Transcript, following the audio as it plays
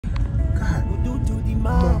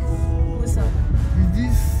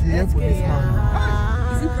here policeman.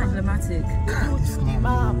 Is it problematic? This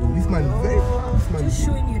man is very fast. Just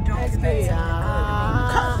showing you documents.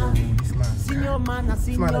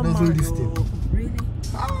 This man doesn't do this thing. Really?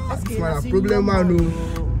 This man a problem man.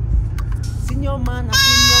 Senior man,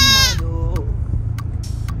 oh.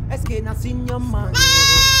 SK na senior man,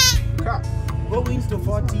 oh. Going to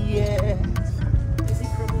 40 years. Is it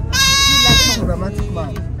problematic? Problematic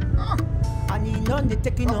man. And he none they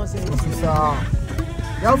taking us. Officer.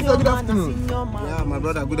 Yeah, officer, good afternoon. Yeah, my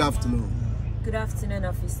brother, good afternoon. Good afternoon,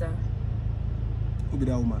 officer. Who be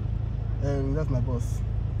that woman? That's my boss.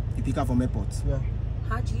 You pick her from airport? Yeah.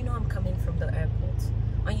 How do you know I'm coming from the airport?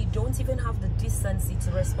 And you don't even have the decency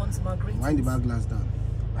to respond to my greetings? Wind the back glass down.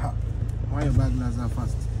 Wind your back glass down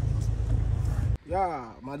fast.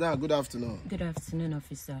 Yeah, madam, good afternoon. Good afternoon,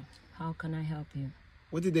 officer. How can I help you?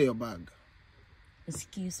 What is in your bag?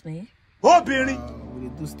 Excuse me? Oh, Billy! We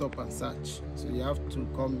do stop and search. So you have to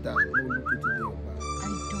come down and look at your bag. I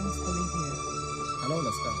don't believe you. I don't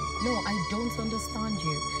understand. No, I don't understand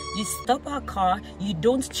you. You stop our car, you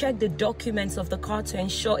don't check the documents of the car to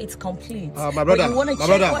ensure it's complete. My brother, but you want to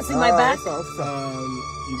check what's in my bag?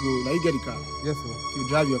 You go, now you get the car. Yes, sir. You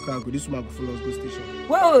drive your car, go. This woman go follow us, go station.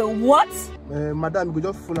 Wait, what? Madam, you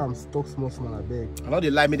go just full and talk small, I beg. I know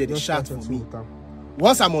they like me, they shout for me.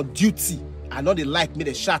 Once I'm on duty, I know they like me,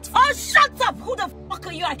 they shout for me. Oh, shut up! Who the fuck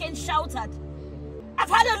are you I can shout at? I've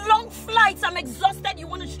had a long flight, I'm exhausted. You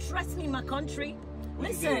want to stress me in my country?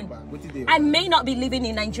 Listen, I may not be living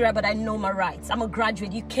in Nigeria, but I know my rights. I'm a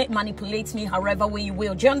graduate. You can't manipulate me however way you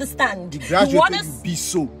will. Do you understand? The graduate where you be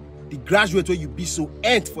so. The graduate where you be so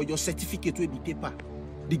ends for your certificate will be paper.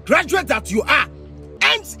 The graduate that you are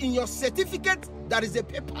ends in your certificate that is a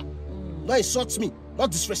paper. Not insult me, not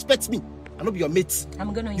disrespect me. I not be your mate.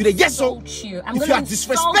 I'm gonna insult you. If you are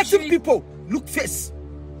disrespecting people, look face.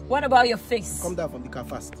 What about your face? Come down from the car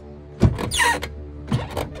fast.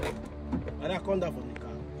 And I come down from the car.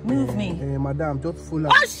 Move me. Madam, just full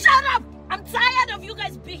up. Oh, shut up! I'm tired of you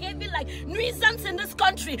guys behaving like nuisance in this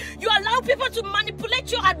country. You allow people to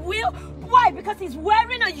manipulate you at will. Why? Because he's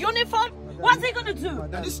wearing a uniform? What's he gonna do?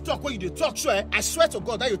 Now this talk where you talk, sure, I swear to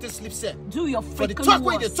God that you take sleep, sir. Do your freaking For the talk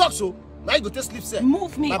where you talk, so now you go take sleep, sir.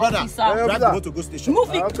 Move me, my brother, officer. Drive the road to go station. Move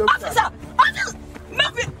me, officer! Officer!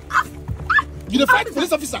 Move me! You're fighting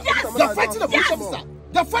police officer? Yes! You're fighting a police officer?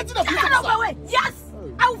 You're fighting a police Get out of officer? my way! Yes!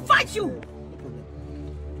 I will fight you!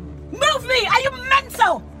 Move me! Are you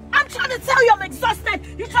mental? I'm trying to tell you I'm exhausted.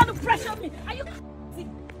 You're trying to pressure me. Are you crazy?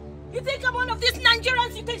 You think I'm one of these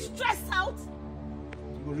Nigerians you get stressed out?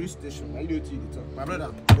 You go reach station. I do it to you talk. My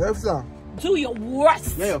brother. Yes, sir. Do your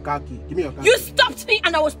worst. Where your car key? Give me your car You key. stopped me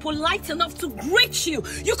and I was polite enough to greet you.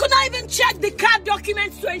 You could not even check the car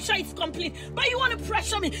documents to ensure it's complete. But you want to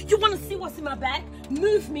pressure me. You want to see what's in my bag?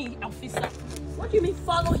 Move me, officer. What do you mean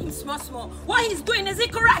follow him small? What he's doing, is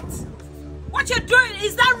it correct? What you're doing,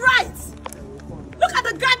 is that right? Look at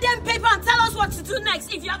the goddamn paper and tell us what to do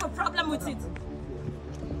next if you have a problem with it.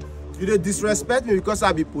 You don't disrespect me because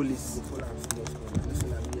I be police.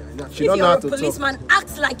 If you're a policeman,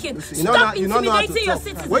 act like it. Stop intimidating your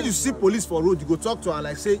citizens. When you see police for road, you go talk to her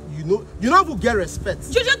like say, you don't even get respect.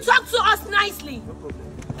 You should talk to us nicely.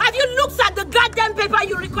 Have you looked at the goddamn paper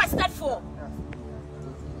you requested for?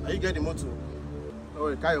 Are you get the motor? Oh,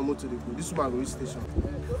 wait, carry your motor. This woman will reach station.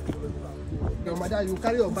 Yo, madam, you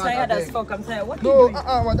carry your bag. I'm tired as fuck. I'm tired. What are No, you doing?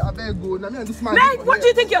 madam, I beg go. Now me and this man. Man, what do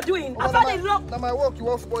you think you're doing? I've had a lot. Now my work, you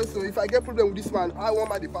want spoil, so if I get problem with this man, I want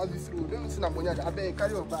my to pass this road. Don't listen to money. I beg,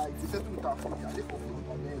 carry your bag. If you settle with our phone,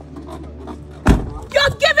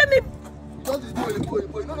 You're giving me. just the boy.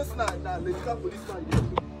 You know this now, the policeman.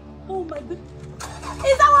 Oh my god.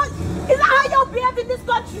 Is that how you behave in this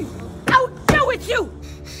country? I'll deal with you.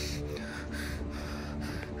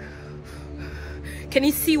 Can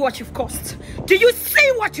you see what you've cost? Do you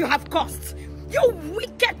see what you have cost? You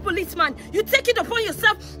wicked policeman. You take it upon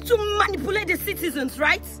yourself to manipulate the citizens,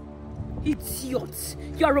 right? Idiot.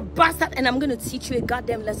 You're a bastard and I'm going to teach you a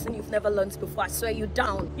goddamn lesson you've never learned before. I swear you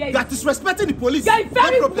down. You're disrespecting the police. You're a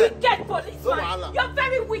very wicked policeman. You're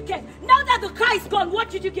very wicked. Now that the car is gone, what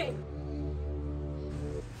did you get?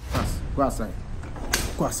 Pass. Go outside.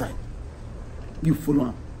 Go outside. You follow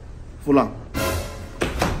him. Follow him.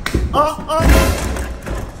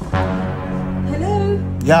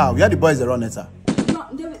 Hello? Yeah, we are the boys that run it, sir. No,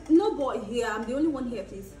 there is no boy here. I'm the only one here,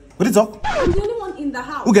 please. What is up? I'm the only one in the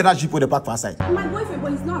house. Who get that jeep with the park for outside? My boyfriend,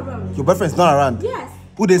 but he's not around. Your boyfriend's not around? Yes.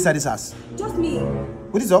 Who they inside this house? Just me.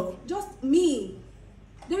 What is up? Just me.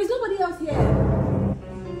 There is nobody else here.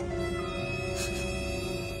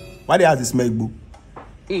 Why they have this smell book?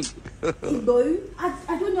 Igbo?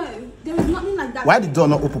 I don't know. There is nothing like that. Why the door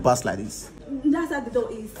not open past like this? That's how the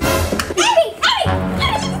door is.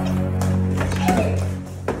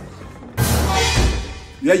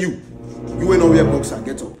 Yeah, you ain't no wear boxer.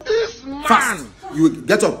 Get up. Fast. You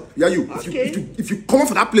get up. Yeah, you. If you come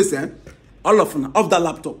for that place, all of them off that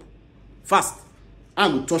laptop. Fast.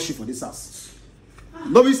 I'm gonna touch you for this house.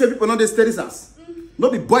 Nobody say people know they stay this house. No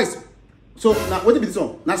be boys. So now what be this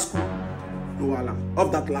one? Now school. No wala.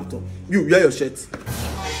 Off that laptop. You wear your shirt.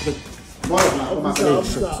 Okay.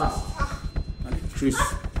 Chris.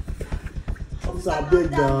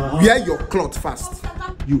 Wear your cloth fast.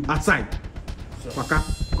 You outside. Waka.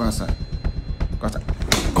 Go outside. Go outside.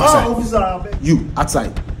 Go outside. You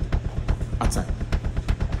outside. Outside.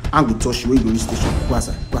 I'm gonna touch you when you go to the station. Go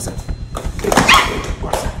outside. Go outside. Go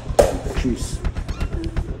outside. Chris.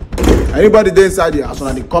 Anybody there inside the house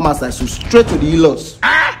when they come outside, so straight to the in-laws.